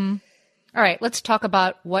cares? Mm-hmm. All right. Let's talk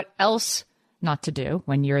about what else not to do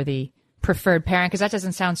when you're the preferred parent, because that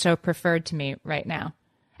doesn't sound so preferred to me right now.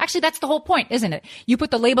 Actually, that's the whole point, isn't it? You put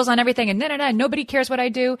the labels on everything and nobody cares what I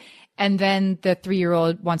do. And then the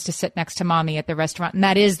 3-year-old wants to sit next to mommy at the restaurant. And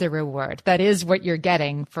that is the reward. That is what you're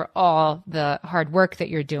getting for all the hard work that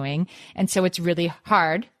you're doing. And so it's really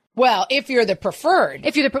hard. Well, if you're the preferred.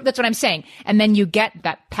 That's what I'm saying. And then you get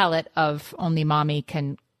that pellet of only mommy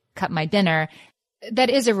can cut my dinner. That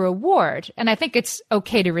is a reward. And I think it's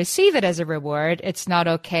okay to receive it as a reward. It's not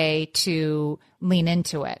okay to lean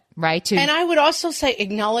into it, right? And I would also say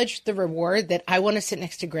acknowledge the reward that I want to sit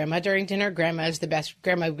next to grandma during dinner. Grandma is the best.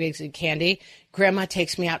 Grandma gives me candy. Grandma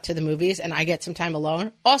takes me out to the movies and I get some time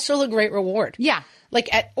alone. Also a great reward. Yeah.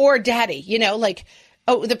 Or daddy, like,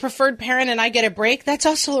 oh, the preferred parent and I get a break. That's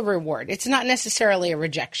also a reward. It's not necessarily a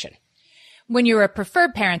rejection. When you're a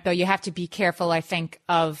preferred parent, though, you have to be careful, I think,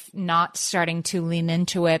 of not starting to lean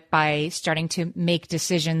into it by starting to make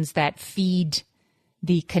decisions that feed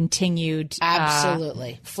the continued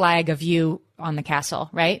absolutely flag of you on the castle,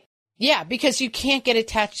 right? Yeah, because you can't get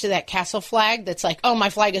attached to that castle flag that's like, oh, my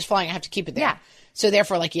flag is flying, I have to keep it there. Yeah. So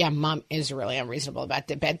therefore, like, yeah, mom is really unreasonable about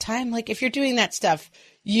the bedtime. Like, if you're doing that stuff,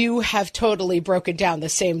 you have totally broken down the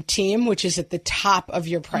same team, which is at the top of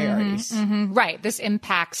your priorities. Mm-hmm, mm-hmm. Right. This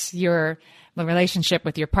impacts the relationship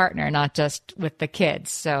with your partner, not just with the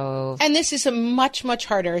kids. So, and this is a much, much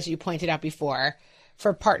harder, as you pointed out before,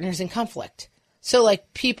 for partners in conflict. So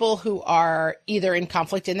like people who are either in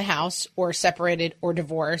conflict in the house or separated or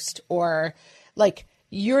divorced, or like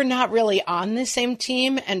you're not really on the same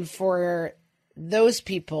team. And for those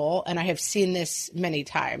people, and I have seen this many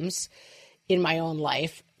times in my own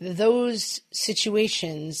life, those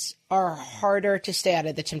situations are harder to stay out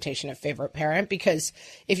of the temptation of favorite parent, because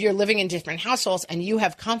if you're living in different households and you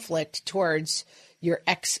have conflict towards your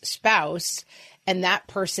ex-spouse and that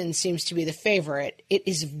person seems to be the favorite, it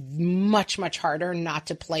is much, much harder not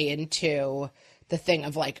to play into the thing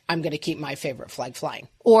of like, I'm going to keep my favorite flag flying.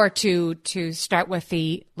 Or to start with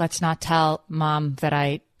the, let's not tell mom that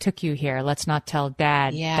I took you here. Let's not tell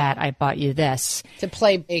dad that I bought you this. To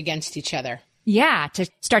play against each other. Yeah, to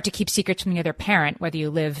start to keep secrets from the other parent, whether you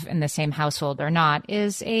live in the same household or not,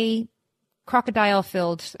 is a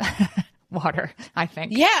crocodile-filled water, I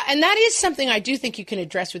think. Yeah, and that is something I do think you can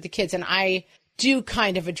address with the kids. And I do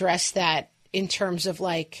kind of address that in terms of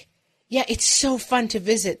like, yeah, it's so fun to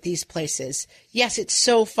visit these places. Yes, it's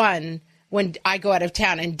so fun when I go out of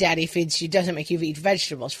town and daddy feeds you, doesn't make you eat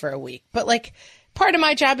vegetables for a week. But like, part of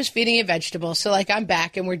my job is feeding you vegetables. So like, I'm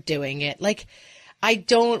back and we're doing it. Like, I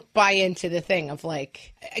don't buy into the thing of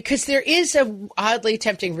like, because there is a oddly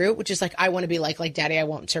tempting route, which is like, I want to be like daddy, I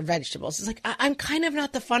won't serve vegetables. It's like, I'm kind of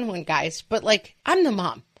not the fun one, guys, but like, I'm the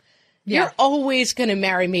mom. Yeah. You're always going to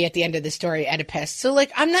marry me at the end of the story, Oedipus. So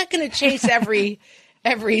like, I'm not going to chase every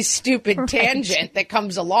every stupid tangent that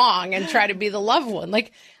comes along and try to be the loved one.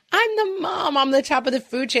 Like, I'm the mom. I'm the top of the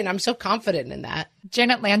food chain. I'm so confident in that.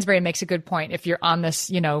 Janet Lansbury makes a good point. If you're on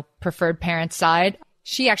this, preferred parent side,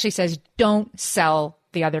 she actually says, don't sell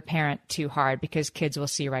the other parent too hard because kids will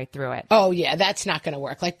see right through it. Oh, yeah, that's not going to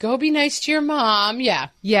work. Like, go be nice to your mom. Yeah.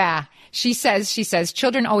 Yeah. She says,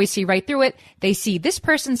 children always see right through it. They see this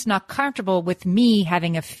person's not comfortable with me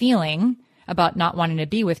having a feeling about not wanting to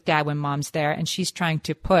be with dad when mom's there. And she's trying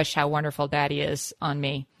to push how wonderful daddy is on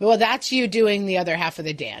me. Well, that's you doing the other half of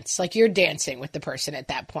the dance. Like, you're dancing with the person at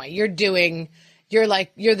that point. You're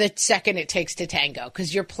the second it takes to tango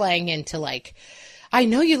because you're playing into like, I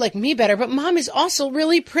know you like me better, but mom is also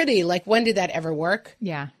really pretty. Like, when did that ever work?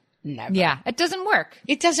 Yeah. Never. Yeah. It doesn't work.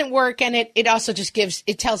 It doesn't work. And it also just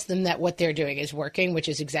tells them that what they're doing is working, which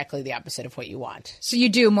is exactly the opposite of what you want. So you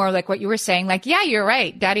do more like what you were saying, like, yeah, you're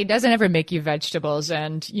right. Daddy doesn't ever make you vegetables.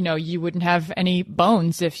 And, you wouldn't have any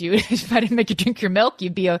bones if I didn't make you drink your milk.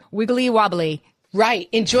 You'd be a wiggly wobbly. Right.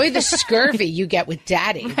 Enjoy the scurvy you get with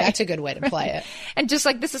daddy. Right. That's a good way to play it. And just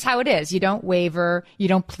like, this is how it is. You don't waver. You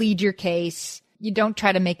don't plead your case. You don't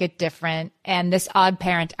try to make it different. And this odd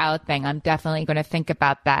parent out thing, I'm definitely going to think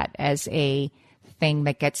about that as a thing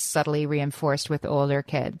that gets subtly reinforced with older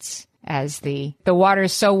kids. As the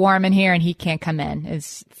water's so warm in here and he can't come in.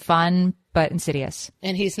 It's fun, but insidious.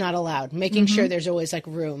 And he's not allowed. Making sure there's always like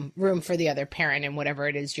room for the other parent in whatever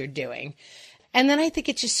it is you're doing. And then I think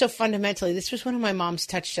it's just so fundamentally, this was one of my mom's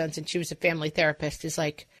touchstones, and she was a family therapist, is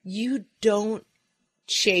like, you don't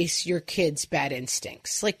chase your kids' bad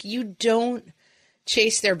instincts. Like, you don't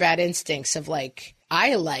chase their bad instincts of like,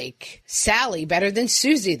 I like Sally better than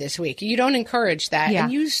Susie this week. You don't encourage that. Yeah.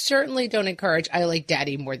 And you certainly don't encourage, I like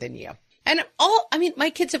daddy more than you. And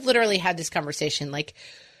my kids have literally had this conversation, like,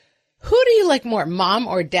 who do you like more, mom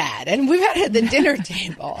or dad? And we've had it at the dinner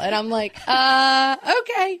table. And I'm like,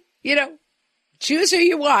 okay, choose who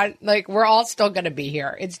you want. Like, we're all still going to be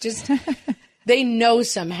here. It's just, they know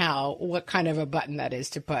somehow what kind of a button that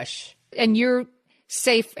is to push. And you're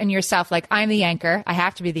safe in yourself. Like, I'm the anchor. I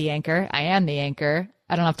have to be the anchor. I am the anchor.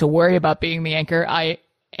 I don't have to worry about being the anchor. I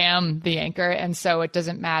am the anchor. And so it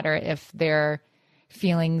doesn't matter if their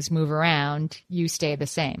feelings move around. You stay the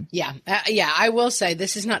same. Yeah. I will say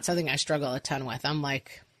this is not something I struggle a ton with. I'm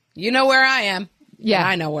like, you know where I am. Yeah.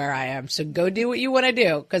 I know where I am. So go do what you want to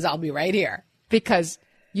do because I'll be right here. Because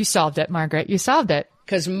you solved it, Margaret. You solved it.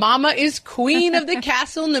 Because mama is queen of the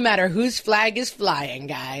castle no matter whose flag is flying,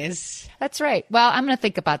 guys. That's right. Well, I'm going to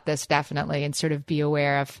think about this definitely and sort of be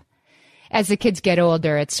aware of, as the kids get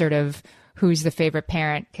older, it's sort of who's the favorite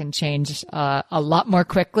parent can change a lot more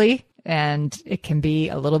quickly. And it can be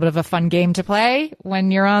a little bit of a fun game to play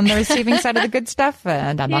when you're on the receiving side of the good stuff.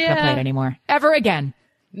 And I'm not going to play it anymore. Ever again.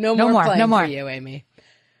 No more playing for you, Amy.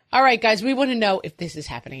 All right, guys, we want to know if this is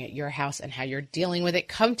happening at your house and how you're dealing with it.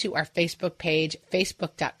 Come to our Facebook page,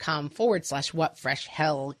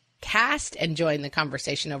 facebook.com/whatfreshhellcast, and join the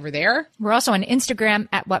conversation over there. We're also on Instagram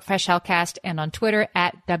at whatfreshhellcast and on Twitter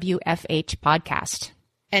at WFH Podcast.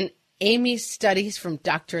 And Amy's studies from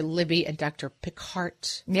Dr. Libby and Dr.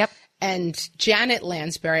 Pickhardt. Yep. And Janet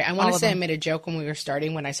Lansbury. I want to say I made a joke when we were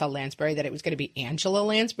starting when I saw Lansbury that it was going to be Angela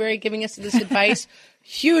Lansbury giving us this advice.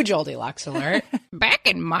 Huge oldie locks alert. Back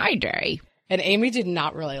in my day. And Amy did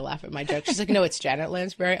not really laugh at my joke. She's like, no, it's Janet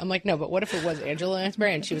Lansbury. I'm like, no, but what if it was Angela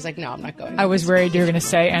Lansbury? And she was like, no, I'm not going. I was worried you were going to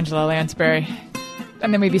say Angela Lansbury.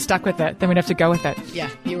 And then we'd be stuck with it. Then we'd have to go with it. Yeah,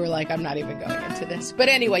 you were like, I'm not even going into this. But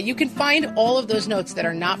anyway, you can find all of those notes that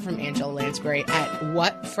are not from Angela Lansbury at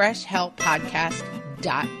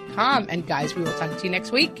whatfreshhellpodcast.com. And guys, we will talk to you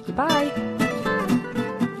next week. Goodbye.